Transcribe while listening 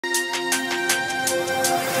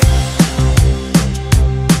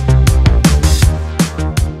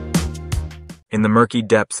In the murky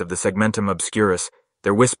depths of the segmentum obscurus,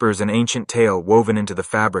 there whispers an ancient tale woven into the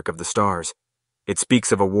fabric of the stars. It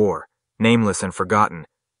speaks of a war, nameless and forgotten,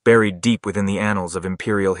 buried deep within the annals of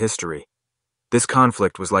imperial history. This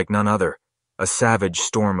conflict was like none other, a savage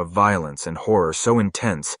storm of violence and horror so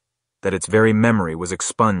intense that its very memory was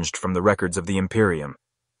expunged from the records of the Imperium,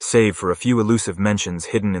 save for a few elusive mentions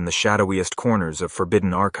hidden in the shadowiest corners of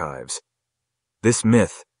forbidden archives. This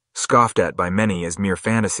myth, scoffed at by many as mere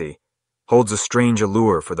fantasy, holds a strange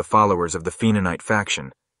allure for the followers of the Phenonite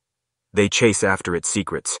faction. They chase after its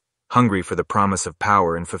secrets, hungry for the promise of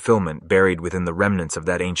power and fulfillment buried within the remnants of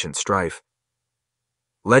that ancient strife.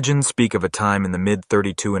 Legends speak of a time in the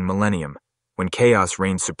mid-32 millennium, when chaos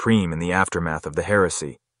reigned supreme in the aftermath of the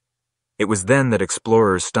heresy. It was then that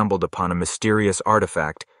explorers stumbled upon a mysterious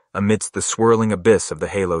artifact amidst the swirling abyss of the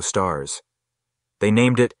halo stars. They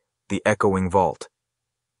named it the Echoing Vault.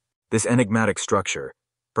 This enigmatic structure,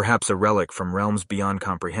 perhaps a relic from realms beyond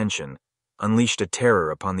comprehension, unleashed a terror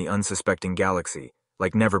upon the unsuspecting galaxy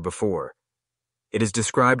like never before. It is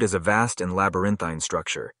described as a vast and labyrinthine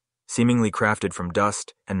structure, seemingly crafted from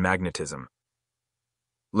dust and magnetism.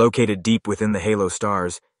 Located deep within the halo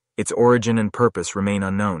stars, its origin and purpose remain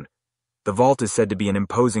unknown. The vault is said to be an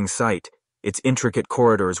imposing sight, its intricate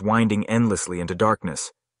corridors winding endlessly into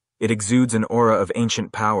darkness. It exudes an aura of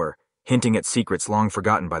ancient power, hinting at secrets long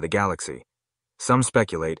forgotten by the galaxy. Some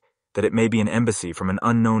speculate that it may be an embassy from an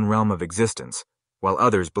unknown realm of existence, while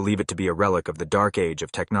others believe it to be a relic of the dark age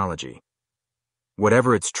of technology.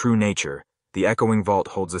 Whatever its true nature, the Echoing Vault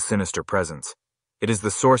holds a sinister presence. It is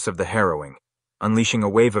the source of the Harrowing, unleashing a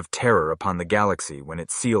wave of terror upon the galaxy when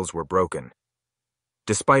its seals were broken.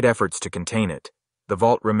 Despite efforts to contain it, the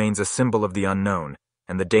vault remains a symbol of the unknown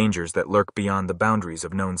and the dangers that lurk beyond the boundaries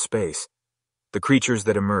of known space. The creatures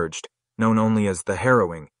that emerged, known only as the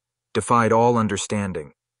Harrowing, defied all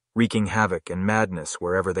understanding, wreaking havoc and madness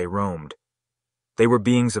wherever they roamed. They were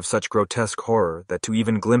beings of such grotesque horror that to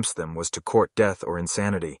even glimpse them was to court death or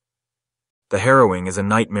insanity. The Harrowing is a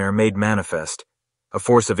nightmare made manifest, a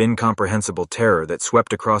force of incomprehensible terror that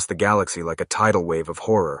swept across the galaxy like a tidal wave of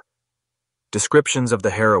horror. Descriptions of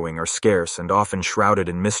the Harrowing are scarce and often shrouded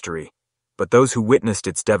in mystery, but those who witnessed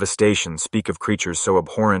its devastation speak of creatures so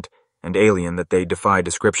abhorrent and alien that they defy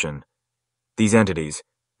description. These entities,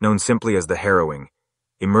 known simply as the Harrowing,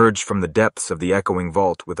 emerged from the depths of the Echoing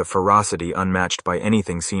Vault with a ferocity unmatched by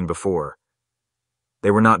anything seen before.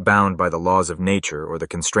 They were not bound by the laws of nature or the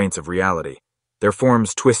constraints of reality, their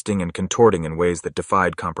forms twisting and contorting in ways that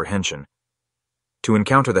defied comprehension. To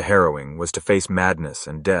encounter the Harrowing was to face madness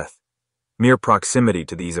and death. Mere proximity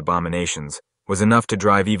to these abominations was enough to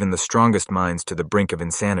drive even the strongest minds to the brink of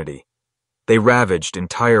insanity. They ravaged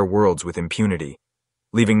entire worlds with impunity,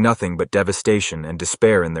 leaving nothing but devastation and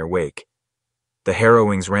despair in their wake. The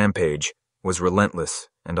Harrowing's rampage was relentless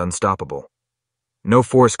and unstoppable. No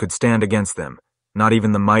force could stand against them, not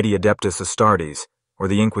even the mighty Adeptus Astartes or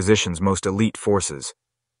the Inquisition's most elite forces.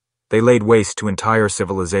 They laid waste to entire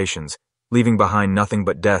civilizations, leaving behind nothing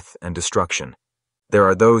but death and destruction. There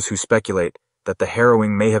are those who speculate that the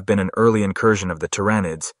Harrowing may have been an early incursion of the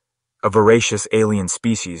Tyrannids, a voracious alien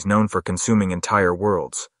species known for consuming entire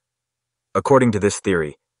worlds. According to this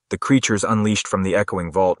theory, the creatures unleashed from the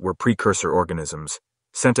Echoing Vault were precursor organisms,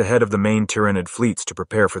 sent ahead of the main Tyrannid fleets to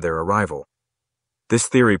prepare for their arrival. This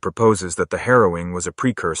theory proposes that the Harrowing was a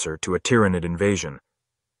precursor to a Tyrannid invasion.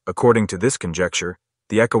 According to this conjecture,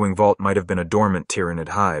 the Echoing Vault might have been a dormant Tyrannid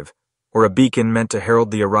hive, or a beacon meant to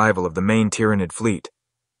herald the arrival of the main Tyrannid fleet.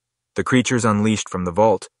 The creatures unleashed from the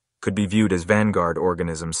vault could be viewed as vanguard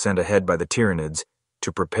organisms sent ahead by the Tyrannids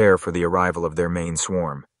to prepare for the arrival of their main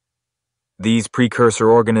swarm. These precursor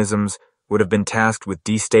organisms would have been tasked with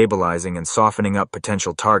destabilizing and softening up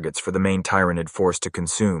potential targets for the main Tyrannid force to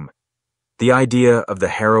consume. The idea of the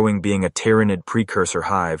Harrowing being a Tyrannid precursor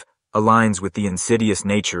hive aligns with the insidious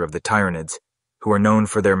nature of the Tyrannids, who are known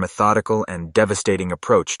for their methodical and devastating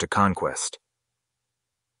approach to conquest.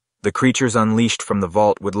 The creatures unleashed from the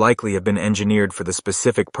vault would likely have been engineered for the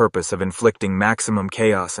specific purpose of inflicting maximum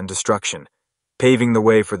chaos and destruction, paving the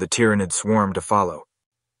way for the Tyrannid swarm to follow.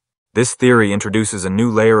 This theory introduces a new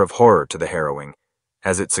layer of horror to the Harrowing,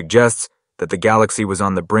 as it suggests that the galaxy was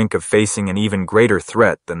on the brink of facing an even greater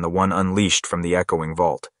threat than the one unleashed from the Echoing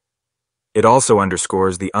Vault. It also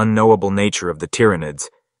underscores the unknowable nature of the Tyrannids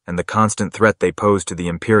and the constant threat they pose to the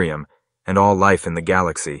Imperium and all life in the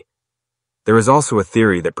galaxy. There is also a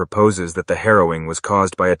theory that proposes that the Harrowing was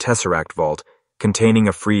caused by a Tesseract vault containing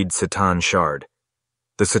a freed Satan shard.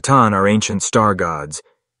 The Satan are ancient star gods,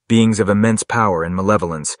 beings of immense power and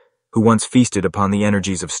malevolence, who once feasted upon the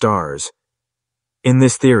energies of stars. In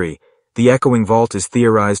this theory, The echoing vault is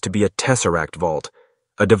theorized to be a tesseract vault,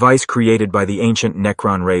 a device created by the ancient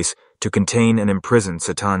Necron race to contain and imprison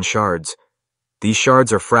C'tan shards. These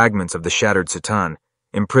shards are fragments of the shattered C'tan,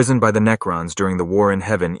 imprisoned by the Necrons during the War in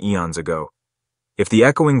Heaven eons ago. If the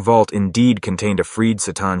echoing vault indeed contained a freed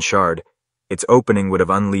C'tan shard, its opening would have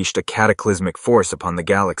unleashed a cataclysmic force upon the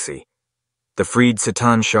galaxy. The freed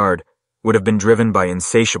C'tan shard would have been driven by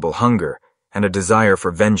insatiable hunger and a desire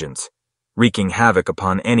for vengeance, wreaking havoc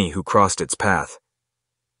upon any who crossed its path.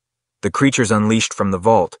 The creatures unleashed from the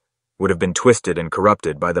vault would have been twisted and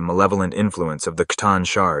corrupted by the malevolent influence of the C'tan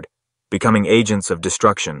shard, becoming agents of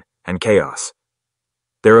destruction and chaos.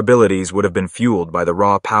 Their abilities would have been fueled by the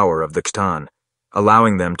raw power of the C'tan,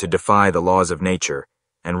 allowing them to defy the laws of nature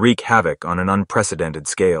and wreak havoc on an unprecedented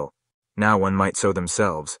scale. Now one might sow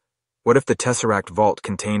themselves. What if the Tesseract Vault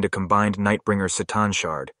contained a combined Nightbringer C'tan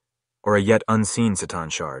shard, or a yet unseen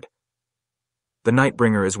C'tan shard? The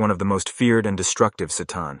Nightbringer is one of the most feared and destructive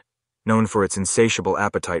C'tan, known for its insatiable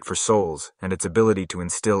appetite for souls and its ability to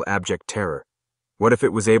instill abject terror. What if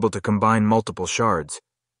it was able to combine multiple shards?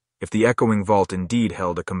 If the Echoing Vault indeed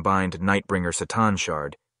held a combined Nightbringer C'tan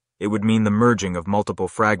shard, it would mean the merging of multiple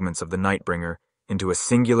fragments of the Nightbringer into a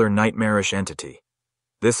singular nightmarish entity.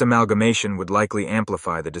 This amalgamation would likely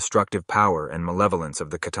amplify the destructive power and malevolence of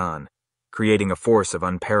the C'tan, creating a force of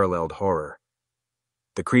unparalleled horror.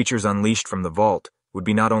 The creatures unleashed from the vault would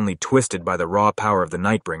be not only twisted by the raw power of the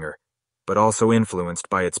Nightbringer, but also influenced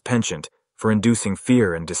by its penchant for inducing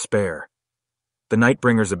fear and despair. The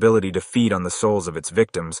Nightbringer's ability to feed on the souls of its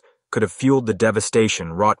victims could have fueled the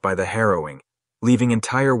devastation wrought by the Harrowing, leaving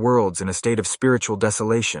entire worlds in a state of spiritual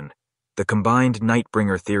desolation. The combined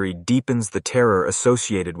Nightbringer theory deepens the terror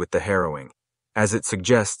associated with the Harrowing, as it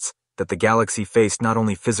suggests that the galaxy faced not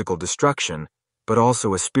only physical destruction, but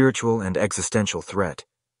also a spiritual and existential threat.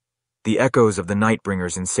 The echoes of the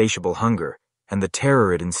Nightbringer's insatiable hunger and the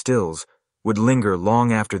terror it instills would linger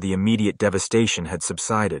long after the immediate devastation had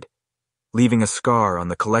subsided, leaving a scar on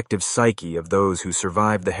the collective psyche of those who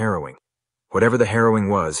survived the Harrowing. Whatever the Harrowing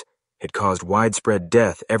was, it caused widespread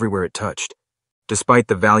death everywhere it touched. Despite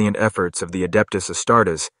the valiant efforts of the Adeptus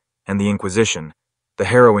Astartes and the Inquisition, the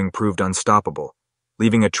Harrowing proved unstoppable,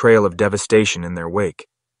 leaving a trail of devastation in their wake.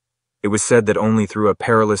 It was said that only through a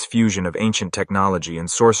perilous fusion of ancient technology and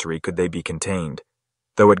sorcery could they be contained,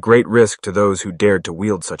 though at great risk to those who dared to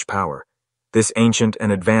wield such power. This ancient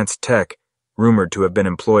and advanced tech, rumored to have been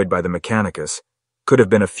employed by the Mechanicus, could have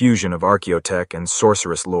been a fusion of archaeotech and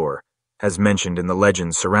sorceress lore, as mentioned in the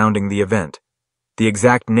legends surrounding the event. The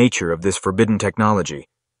exact nature of this forbidden technology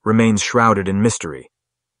remains shrouded in mystery,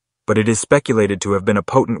 but it is speculated to have been a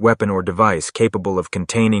potent weapon or device capable of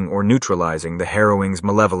containing or neutralizing the Harrowing's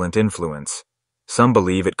malevolent influence. Some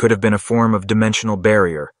believe it could have been a form of dimensional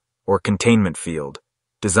barrier or containment field,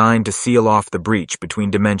 designed to seal off the breach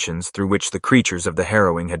between dimensions through which the creatures of the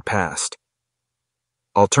Harrowing had passed.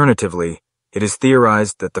 Alternatively, it is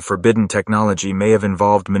theorized that the forbidden technology may have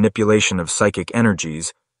involved manipulation of psychic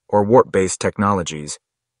energies or warp-based technologies,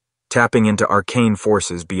 tapping into arcane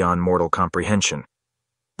forces beyond mortal comprehension.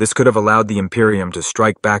 This could have allowed the Imperium to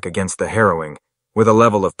strike back against the Harrowing with a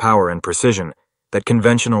level of power and precision that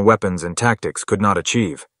conventional weapons and tactics could not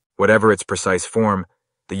achieve. Whatever its precise form,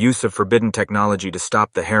 the use of forbidden technology to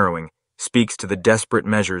stop the Harrowing speaks to the desperate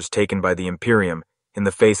measures taken by the Imperium in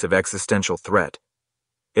the face of existential threat.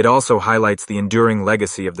 It also highlights the enduring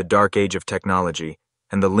legacy of the Dark Age of technology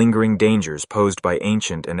and the lingering dangers posed by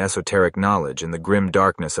ancient and esoteric knowledge in the grim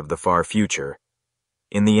darkness of the far future.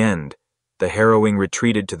 In the end, the Harrowing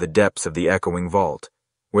retreated to the depths of the Echoing Vault,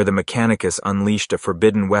 where the Mechanicus unleashed a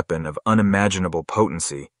forbidden weapon of unimaginable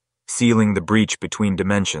potency, sealing the breach between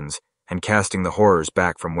dimensions and casting the horrors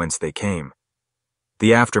back from whence they came.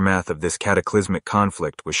 The aftermath of this cataclysmic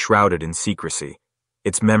conflict was shrouded in secrecy,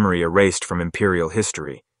 its memory erased from imperial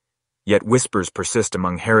history. Yet whispers persist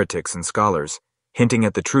among heretics and scholars, hinting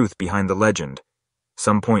at the truth behind the legend.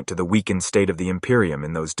 Some point to the weakened state of the Imperium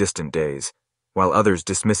in those distant days, while others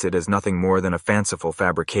dismiss it as nothing more than a fanciful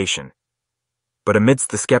fabrication. But amidst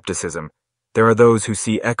the skepticism, there are those who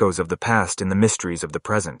see echoes of the past in the mysteries of the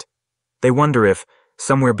present. They wonder if,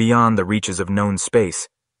 somewhere beyond the reaches of known space,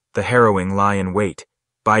 the Harrowing lie in wait,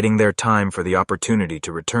 biding their time for the opportunity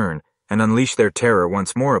to return and unleash their terror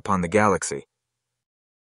once more upon the galaxy.